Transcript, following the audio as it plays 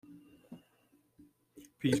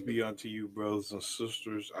Peace be unto you, brothers and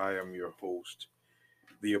sisters. I am your host,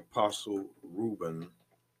 the Apostle Reuben,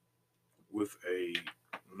 with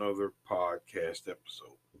another podcast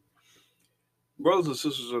episode. Brothers and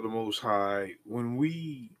sisters of the Most High, when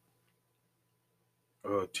we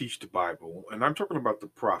teach the Bible, and I'm talking about the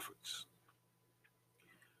prophets,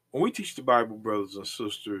 when we teach the Bible, brothers and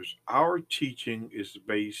sisters, our teaching is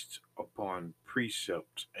based upon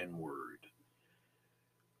precept and word.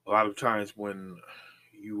 A lot of times when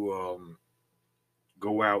you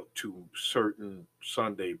go out to certain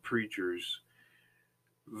Sunday preachers,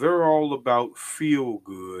 they're all about feel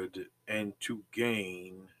good and to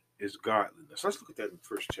gain is godliness. Let's look at that in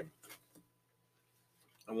First Timothy.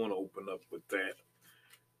 I want to open up with that.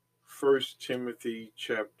 First Timothy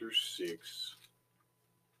chapter 6.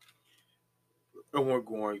 And we're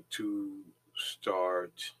going to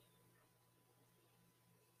start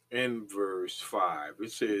in verse 5.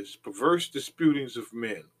 It says, perverse disputings of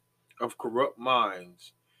men, of corrupt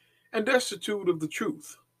minds, and destitute of the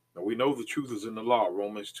truth. Now we know the truth is in the law,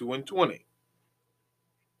 Romans 2 and 20.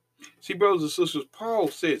 See, brothers and sisters, Paul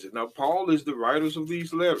says it. Now, Paul is the writers of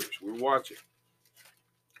these letters. We're watching.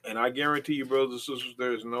 And I guarantee you, brothers and sisters,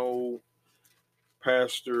 there's no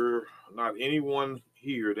pastor, not anyone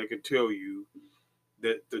here that can tell you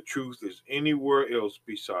that the truth is anywhere else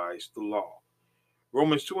besides the law.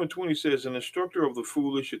 Romans 2 and 20 says, an instructor of the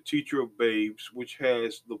foolish, a teacher of babes, which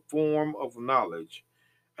has the form of knowledge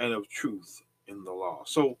and of truth in the law.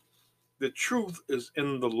 So the truth is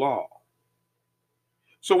in the law.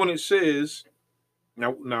 So when it says,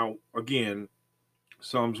 now again,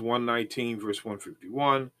 Psalms 119, verse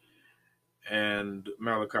 151, and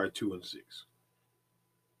Malachi 2 and 6.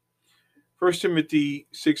 1 Timothy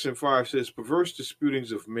 6 and 5 says, perverse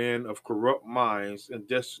disputings of men of corrupt minds and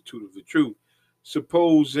destitute of the truth,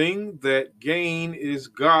 supposing that gain is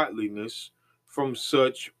godliness, from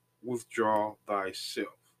such withdraw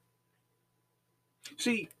thyself.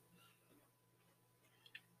 See,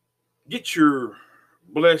 get your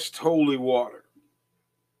blessed holy water,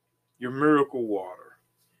 your miracle water.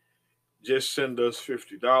 Just send us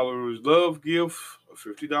 $50 love gift, a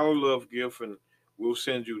 $50 love gift, and we'll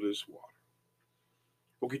send you this water.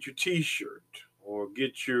 Or get your t-shirt, or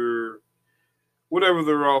get your whatever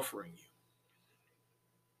they're offering you.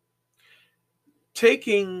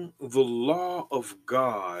 Taking the law of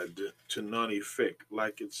God to none effect,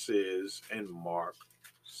 like it says in Mark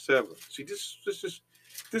 7. See, this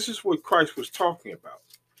is what Christ was talking about.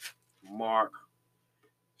 Mark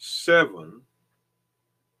 7,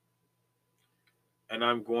 and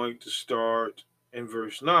I'm going to start in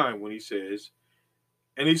verse 9 when he says,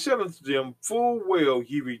 and he said unto them, full well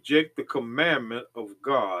ye reject the commandment of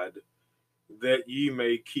God, that ye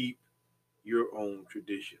may keep your own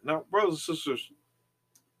tradition. Now, brothers and sisters,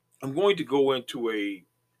 I'm going to go into a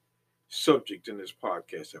subject in this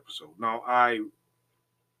podcast episode. Now, I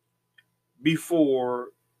before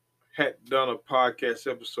had done a podcast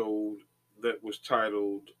episode that was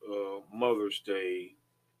titled Mother's Day,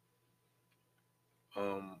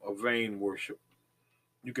 a vain worship.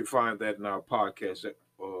 You can find that in our podcast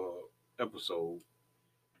episode.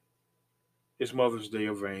 It's Mother's Day,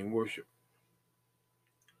 a vain worship.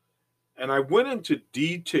 And I went into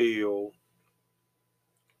detail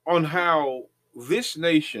on how this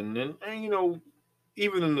nation, and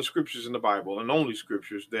even in the scriptures in the Bible, and only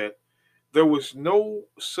scriptures, that there was no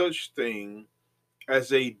such thing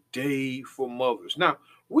as a day for mothers. Now,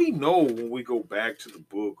 we know when we go back to the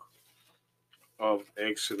book of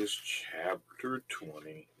Exodus chapter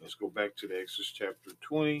 20. Let's go back to the Exodus chapter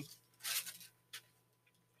 20.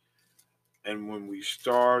 And when we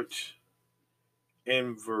start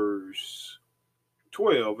in verse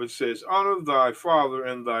 12, it says, honor thy father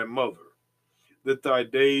and thy mother, that thy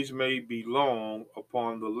days may be long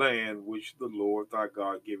upon the land which the Lord thy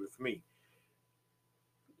God giveth me.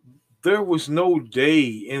 There was no day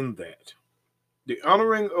in that. The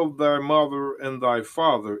honoring of thy mother and thy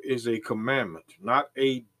father is a commandment, not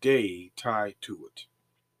a day tied to it.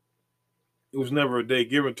 It was never a day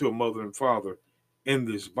given to a mother and father in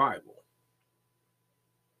this Bible.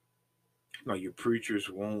 Now, your preachers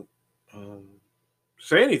won't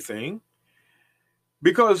say anything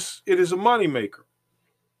because it is a moneymaker.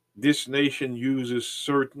 This nation uses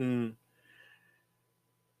certain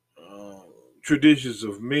traditions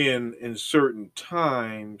of men in certain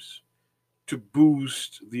times to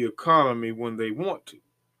boost the economy when they want to.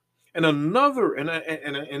 And in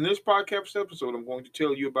this podcast episode, I'm going to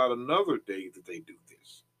tell you about another day that they do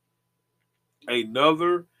this.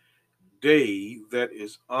 Another day that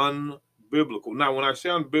is unbiblical. Now, when I say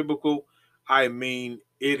unbiblical, I mean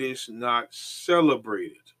it is not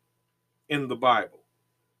celebrated in the Bible.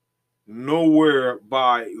 nowhere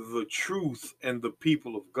by the truth and the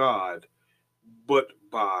people of God, but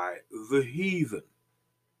by the heathen.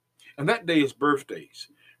 And that day is birthdays.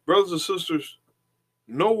 Brothers and sisters,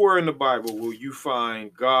 nowhere in the Bible will you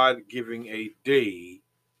find God giving a day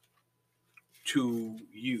to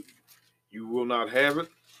you. You will not have it,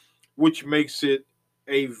 which makes it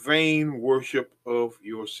a vain worship of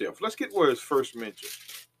yourself. Let's get where it's first mentioned.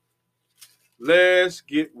 Let's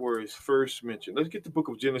get where it's first mentioned. Let's get the book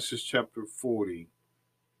of Genesis, chapter 40,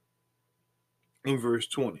 in verse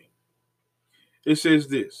 20. It says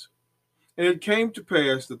this: And it came to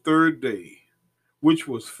pass the third day, which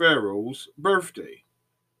was Pharaoh's birthday.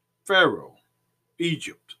 Pharaoh,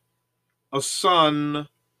 Egypt, a son,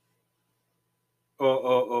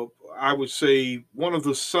 I would say one of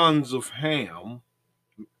the sons of Ham,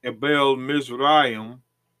 Abel Mizraim,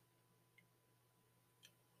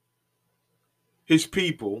 his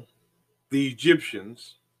people, the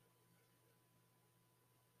Egyptians.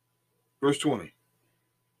 Verse 20.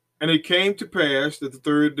 And it came to pass that the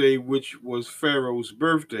third day, which was Pharaoh's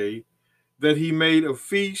birthday, that he made a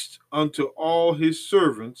feast unto all his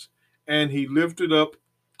servants, and he lifted up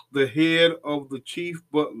the head of the chief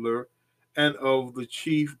butler and of the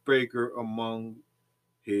chief baker among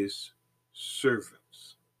his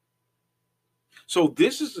servants. So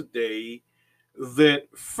this is a day that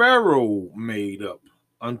Pharaoh made up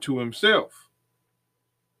unto himself.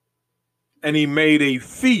 And he made a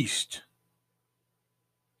feast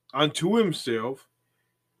unto himself,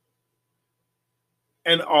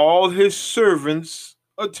 and all his servants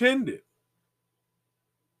attended.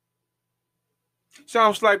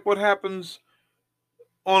 Sounds like what happens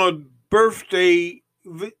on a birthday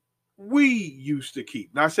that we used to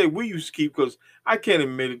keep. Now I say we used to keep because I can't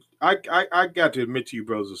admit it. I got to admit to you,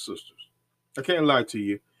 brothers and sisters, I can't lie to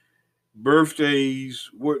you. Birthdays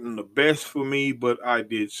weren't the best for me, but I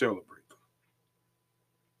did celebrate them.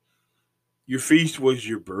 Your feast was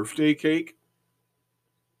your birthday cake,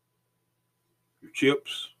 your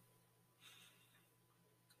chips,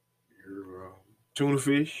 your tuna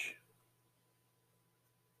fish,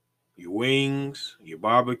 your wings, your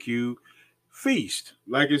barbecue. Feast,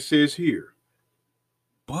 like it says here.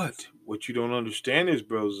 But what you don't understand is,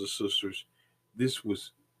 brothers and sisters, this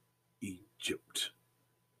was Egypt.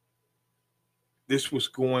 This was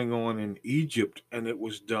going on in Egypt, and it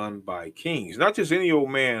was done by kings. Not just any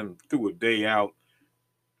old man threw a day out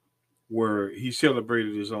where he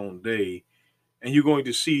celebrated his own day. And you're going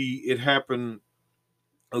to see it happen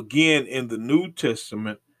again in the New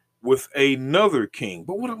Testament with another king.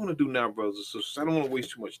 But what I want to do now, brothers and sisters, I don't want to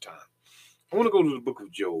waste too much time. I want to go to the book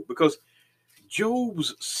of Job, because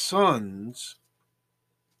Job's sons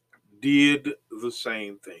did the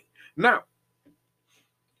same thing. Now,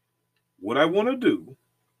 what I want to do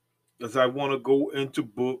is I want to go into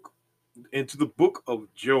the book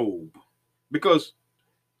of Job, because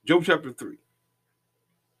Job chapter 3.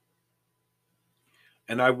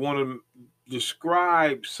 And I want to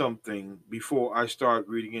describe something before I start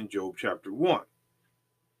reading in Job chapter 1.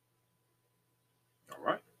 All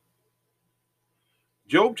right.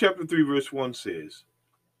 Job chapter 3 verse 1 says,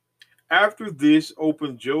 After this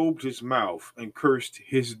opened Job his mouth and cursed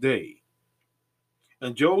his day.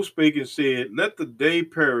 And Job spake and said, Let the day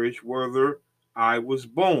perish whether I was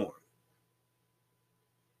born,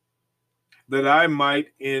 that I might,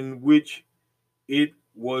 in which it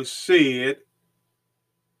was said,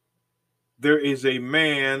 There is a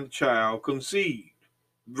man child conceived.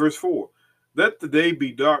 Verse 4, Let the day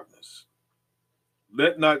be darkness.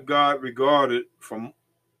 Let not God regard it from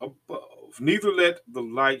above, neither let the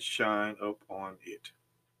light shine upon it.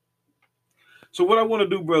 So what I want to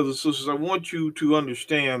do, brothers and sisters, I want you to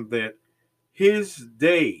understand that his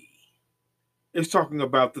day is talking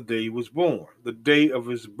about the day he was born, the day of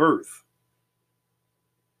his birth.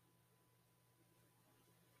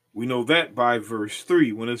 We know that by verse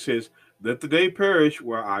 3 when it says, Let the day perish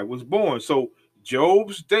where I was born. So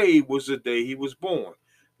Job's day was the day he was born.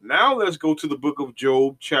 Now let's go to the book of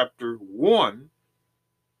Job chapter 1,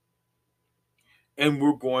 and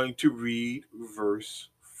we're going to read verse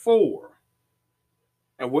 4.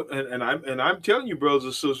 And I'm telling you, brothers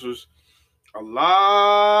and sisters, a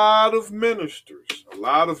lot of ministers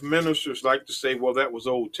like to say, well, that was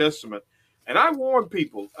Old Testament. And I warn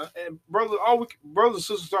people, and brothers and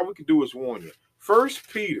sisters, all we can do is warn you. First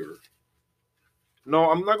Peter.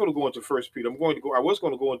 No, I'm not going to go into First Peter. I was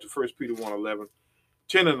going to go into First Peter 1:11,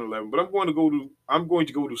 10 and 11, but I'm going to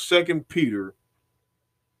go to Second Peter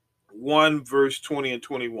 1 verse 20 and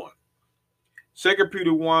 21. 2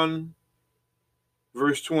 Peter 1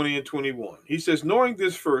 verse 20 and 21. He says, knowing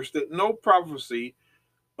this first, that no prophecy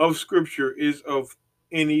of Scripture is of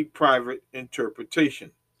any private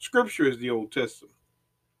interpretation. Scripture is the Old Testament,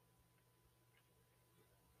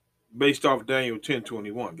 based off Daniel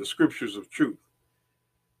 10:21, the scriptures of truth.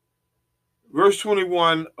 Verse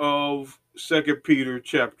 21 of 2 Peter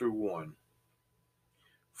chapter 1.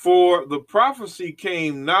 For the prophecy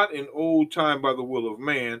came not in old time by the will of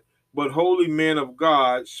man, but holy men of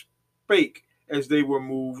God spake as they were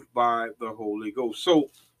moved by the Holy Ghost. So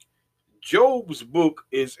Job's book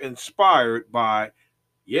is inspired by,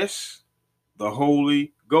 yes, the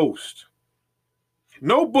Holy Ghost.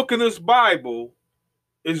 No book in this Bible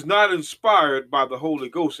is not inspired by the Holy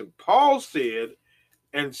Ghost. And Paul said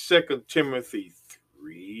in 2 Timothy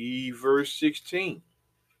 3, verse 16,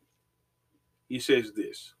 he says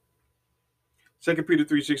this. 2 Peter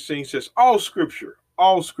 3:16 says, all scripture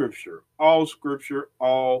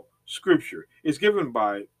is given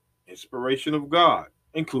by inspiration of God,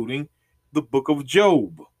 including the book of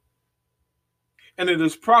Job. And it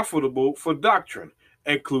is profitable for doctrine,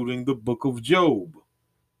 including the book of Job,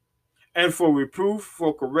 and for reproof,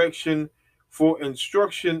 for correction, for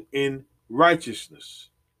instruction in righteousness.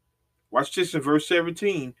 Watch this in verse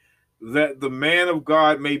 17, that the man of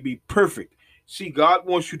God may be perfect. See, God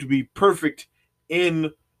wants you to be perfect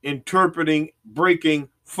in interpreting, breaking,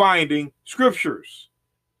 finding scriptures,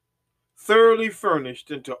 thoroughly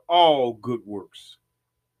furnished into all good works.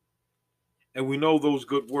 And we know those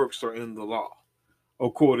good works are in the law,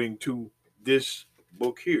 according to this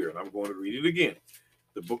book here. And I'm going to read it again.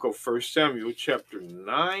 The book of 1 Samuel, chapter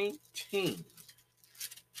 19.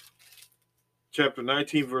 Chapter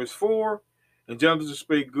 19, verse 4. And Jonathan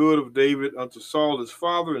spake good of David unto Saul his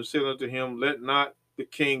father, and said unto him, let not the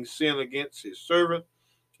king sin against his servant,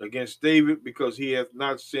 against David, because he hath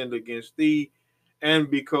not sinned against thee, and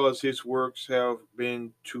because his works have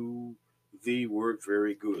been to thee work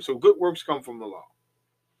very good. So good works come from the law.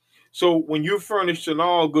 So when you're furnished in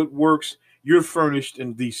all good works, you're furnished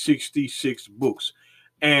in these 66 books.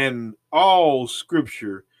 And all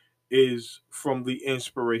scripture is from the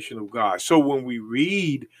inspiration of God. So when we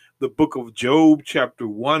read the book of Job, chapter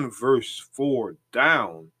 1, verse 4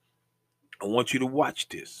 down, I want you to watch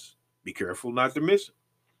this. Be careful not to miss it.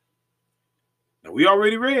 Now, we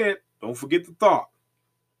already read, don't forget the thought.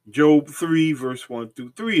 Job 3, verse 1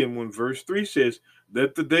 through 3. And when verse 3 says,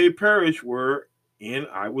 let the day perish wherein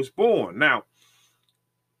I was born. Now,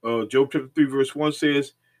 Job chapter 3, verse 1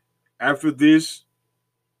 says, after this,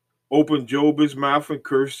 opened Job his mouth and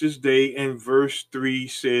cursed his day. And verse 3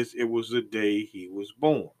 says it was the day he was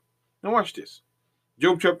born. Now watch this.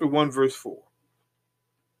 Job chapter 1, verse 4.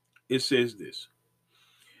 It says this.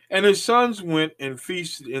 And his sons went and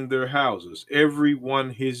feasted in their houses, every one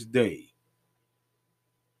his day,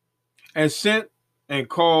 and sent and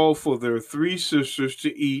called for their 3 sisters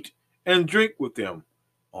to eat and drink with them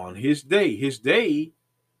on his day. His day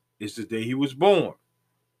is the day he was born.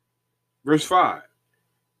 Verse 5.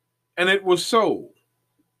 And it was so,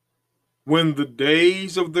 when the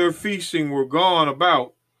days of their feasting were gone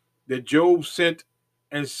about, that Job sent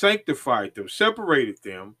and sanctified them, separated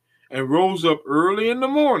them, and rose up early in the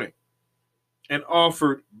morning, and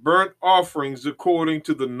offered burnt offerings according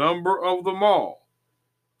to the number of them all.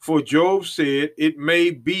 For Job said, it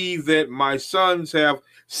may be that my sons have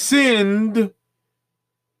sinned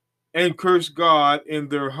and cursed God in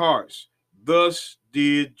their hearts. Thus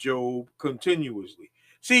did Job continuously.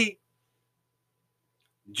 See,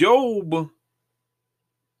 Job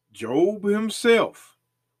himself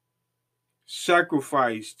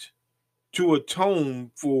sacrificed to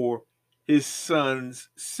atone for his son's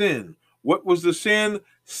sin. What was the sin?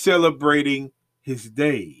 Celebrating his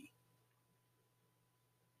day.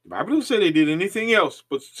 The Bible doesn't say they did anything else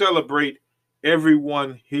but celebrate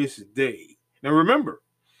everyone his day. Now remember,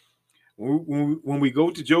 when we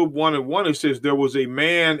go to Job 1 and 1, it says there was a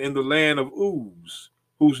man in the land of Uz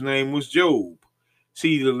whose name was Job.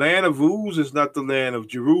 See, the land of Uz is not the land of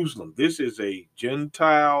Jerusalem. This is a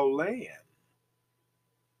Gentile land.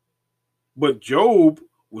 But Job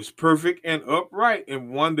was perfect and upright,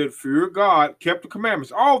 and one that feared God, kept the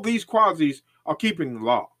commandments. All these qualities are keeping the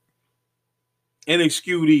law. And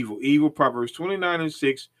eschewed evil. Evil, Proverbs 29 and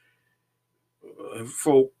 6.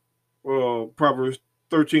 Proverbs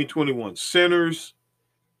 13:21. Sinners,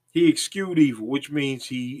 he eschewed evil, which means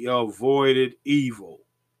he avoided evil.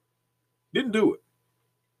 Didn't do it.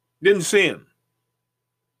 Didn't sin.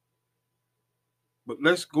 But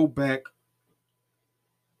let's go back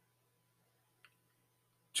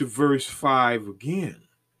to verse 5 again.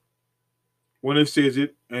 When it says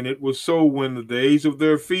it, and it was so when the days of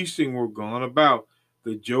their feasting were gone about,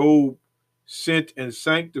 that Job sent and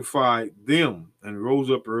sanctified them, and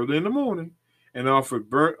rose up early in the morning, and offered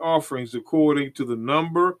burnt offerings according to the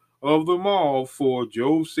number of them all. For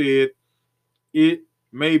Job said, it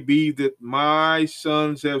may be that my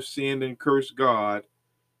sons have sinned and cursed God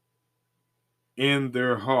in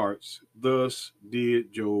their hearts. Thus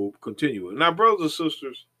did Job continue. Now, brothers and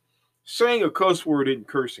sisters, saying a cuss word isn't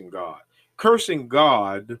cursing God. Cursing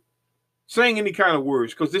God, saying any kind of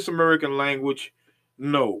words, because this American language,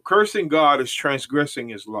 no. Cursing God is transgressing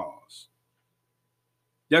his laws.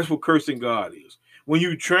 That's what cursing God is. When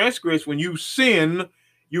you transgress, when you sin,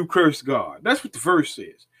 you curse God. That's what the verse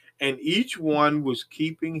says. And each one was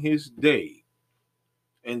keeping his day.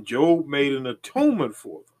 And Job made an atonement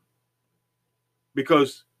for them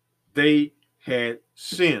because they had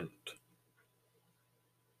sinned.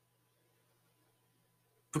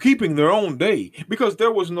 For keeping their own day, because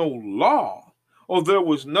there was no law, or there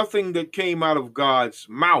was nothing that came out of God's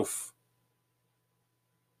mouth.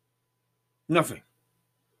 Nothing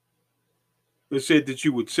that said that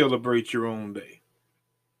you would celebrate your own day.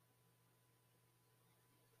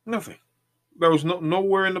 Nothing. There was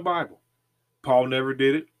nowhere in the Bible. Paul never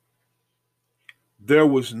did it. There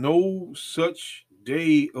was no such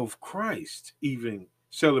day of Christ even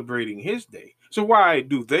celebrating his day. So why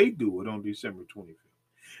do they do it on December 25th?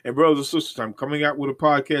 And brothers and sisters, I'm coming out with a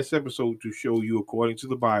podcast episode to show you, according to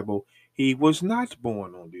the Bible, he was not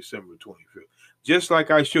born on December 25th. Just like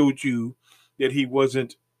I showed you that he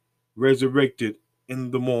wasn't resurrected in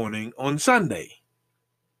the morning on Sunday.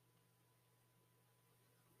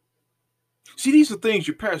 See, these are things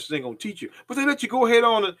your pastors ain't going to teach you. But they let you go ahead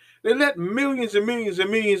on and they let millions and millions and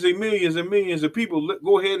millions and millions and millions of people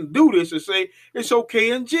go ahead and do this and say it's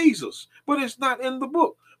okay in Jesus. But it's not in the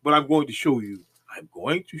book. But I'm going to show you. I'm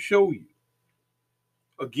going to show you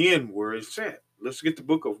again where it's at. Let's get the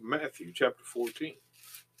book of Matthew, chapter 14.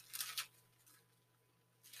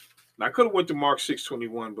 Now, I could have went to Mark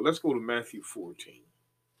 6:21, but let's go to Matthew 14.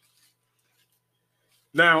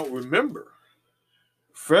 Now, remember,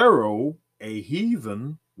 Pharaoh, a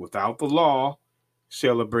heathen without the law,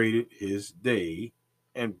 celebrated his day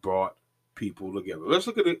and brought people together. Let's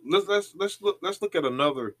look at it. Let's look at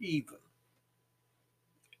another heathen.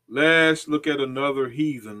 Let's look at another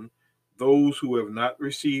heathen, those who have not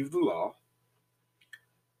received the law.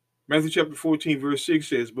 Matthew chapter 14, verse 6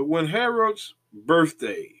 says, but when Herod's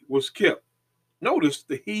birthday was kept, notice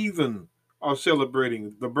the heathen are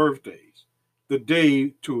celebrating the birthdays, the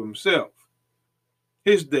day to himself,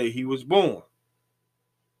 his day he was born.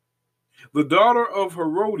 The daughter of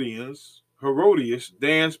Herodias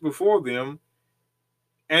danced before them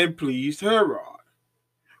and pleased Herod,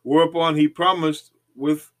 whereupon he promised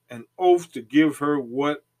with an oath to give her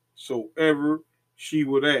whatsoever she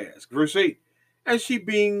would ask. Verse 8, and she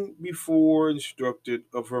being before instructed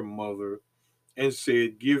of her mother, and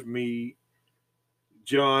said, give me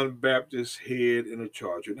John Baptist's head in a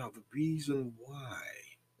charger. Now, the reason why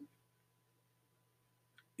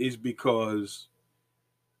is because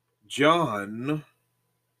John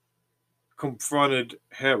confronted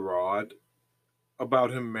Herod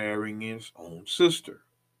about him marrying his own sister.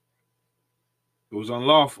 It was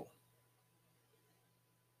unlawful.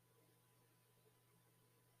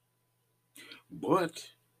 But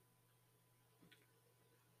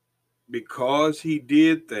because he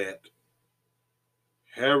did that,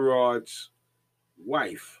 Herod's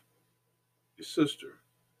wife, his sister,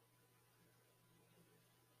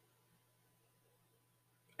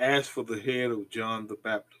 asked for the head of John the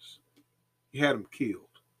Baptist. He had him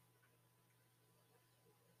killed.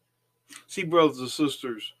 See, brothers and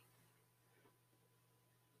sisters,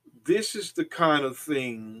 this is the kind of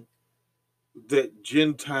thing that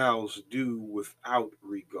Gentiles do without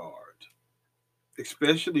regard.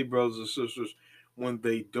 Especially, brothers and sisters, when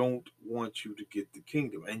they don't want you to get the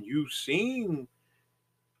kingdom. And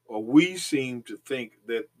we seem to think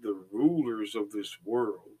that the rulers of this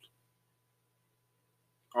world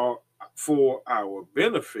are for our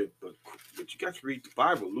benefit, but you got to read the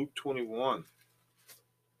Bible. Luke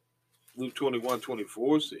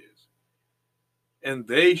 21:24 says, and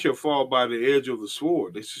they shall fall by the edge of the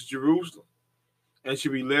sword. This is Jerusalem. And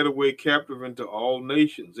shall be led away captive into all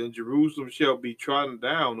nations. And Jerusalem shall be trodden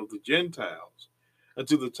down of the Gentiles,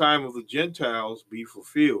 until the time of the Gentiles be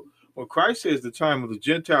fulfilled. When Christ says the time of the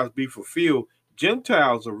Gentiles be fulfilled,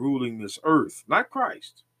 Gentiles are ruling this earth, not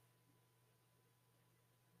Christ.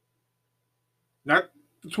 Not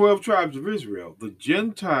the 12 tribes of Israel. The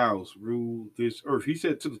Gentiles rule this earth. He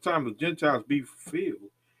said to the time of the Gentiles be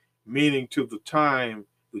fulfilled, meaning to the time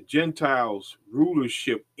the Gentiles'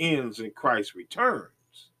 rulership ends and Christ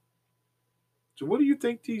returns. So what do you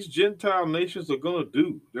think these Gentile nations are going to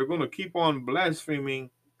do? They're going to keep on blaspheming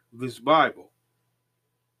this Bible.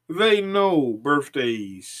 They know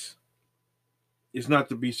birthdays is not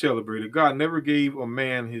to be celebrated. God never gave a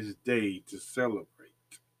man his day to celebrate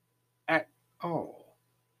at all.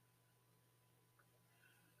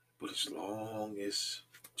 But as long as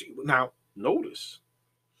now notice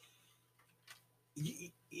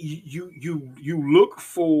you look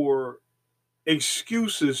for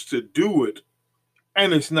excuses to do it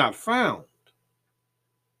and it's not found.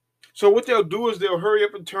 So what they'll do is they'll hurry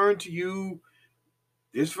up and turn to you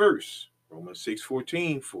this verse, Romans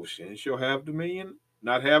 6:14, for sin shall have dominion,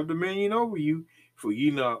 not have dominion over you, for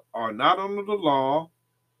ye are not under the law,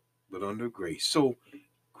 but under grace. So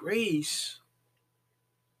grace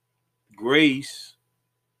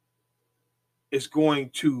is going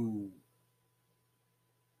to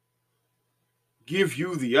give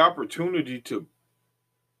you the opportunity to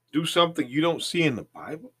do something you don't see in the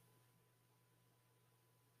Bible,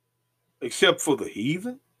 except for the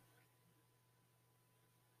heathen.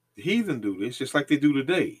 The heathen do this just like they do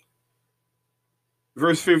today.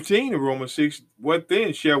 Verse 15 of Romans 6, what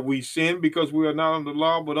then? Shall we sin because we are not under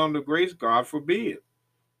law but under grace? God forbid.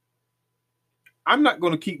 I'm not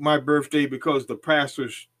going to keep my birthday because the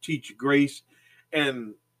pastors teach grace.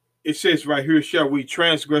 And it says right here, shall we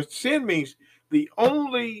transgress? Sin means the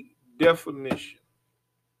only definition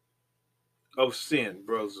of sin,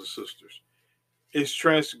 brothers and sisters, is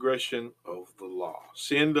transgression of the law.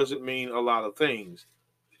 Sin doesn't mean a lot of things,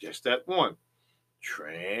 just that one.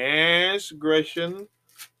 Transgression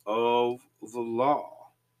of the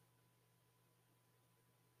law.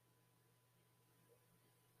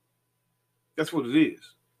 That's what it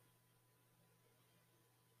is.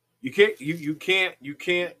 You can't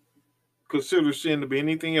consider sin to be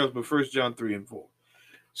anything else but 1 John 3 and 4.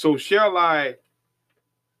 So shall I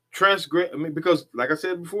transgress? I mean, because like I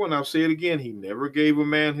said before, and I'll say it again, he never gave a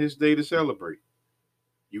man his day to celebrate.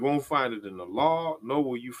 You won't find it in the law, nor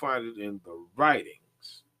will you find it in the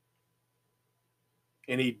writings.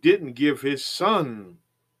 And he didn't give his son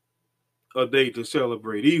a day to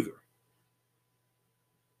celebrate either.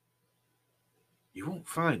 You won't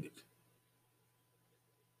find it.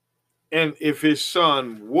 And if his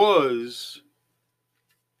son was,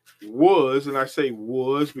 and I say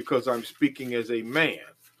was because I'm speaking as a man,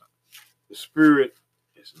 the spirit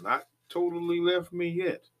has not totally left me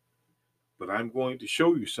yet, but I'm going to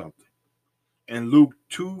show you something. And Luke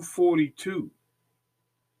 2:42,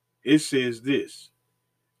 it says this,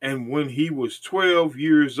 and when he was 12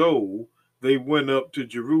 years old, they went up to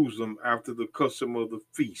Jerusalem after the custom of the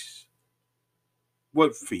feast.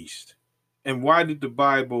 What feast? And why did the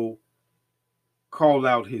Bible call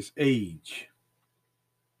out his age?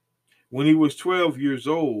 When he was 12 years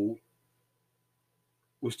old,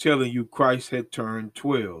 was telling you Christ had turned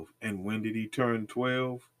 12. And when did he turn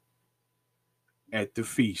 12? At the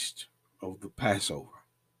feast of the Passover,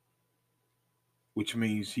 which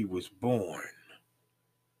means he was born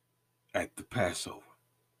at the Passover.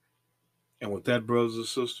 And with that, brothers and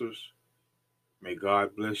sisters, may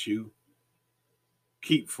God bless you.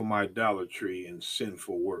 Keep from idolatry and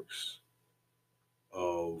sinful works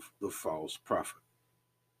of the false prophet.